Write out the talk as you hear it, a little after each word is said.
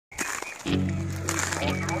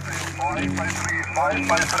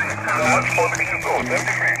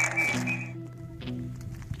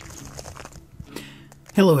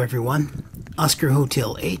Hello everyone, Oscar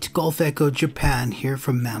Hotel 8 Golf Echo Japan here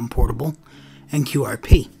from MAM Portable and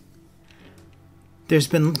QRP. There's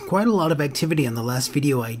been quite a lot of activity on the last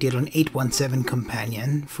video I did on 817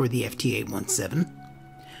 Companion for the FT-817,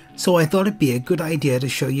 so I thought it'd be a good idea to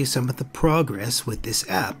show you some of the progress with this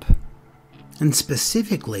app, and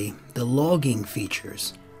specifically the logging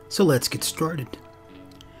features. So let's get started.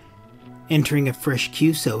 Entering a fresh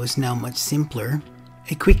QSO is now much simpler.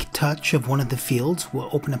 A quick touch of one of the fields will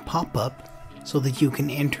open a pop-up so that you can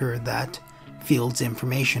enter that field's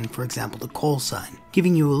information, for example the call sign,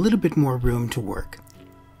 giving you a little bit more room to work.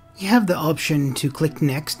 You have the option to click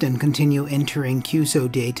Next and continue entering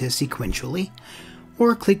QSO data sequentially,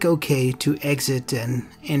 or click OK to exit and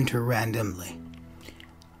enter randomly.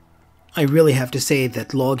 I really have to say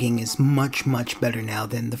that logging is much better now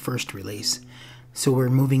than the first release, so we're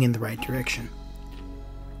moving in the right direction.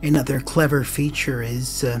 Another clever feature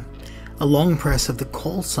is a long press of the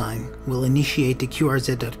call sign will initiate the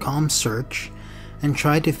QRZ.com search and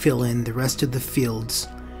try to fill in the rest of the fields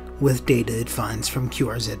with data it finds from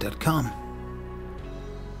QRZ.com.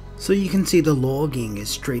 So you can see the logging is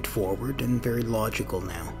straightforward and very logical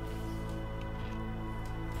now.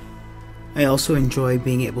 I also enjoy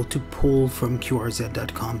being able to pull from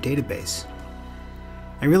QRZ.com database.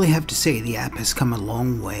 I really have to say the app has come a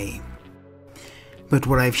long way. But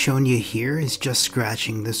what I've shown you here is just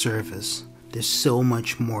scratching the surface. There's so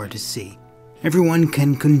much more to see. Everyone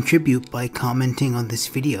can contribute by commenting on this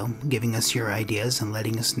video, giving us your ideas and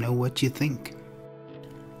letting us know what you think.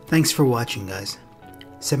 Thanks for watching guys.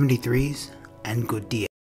 73s and good day.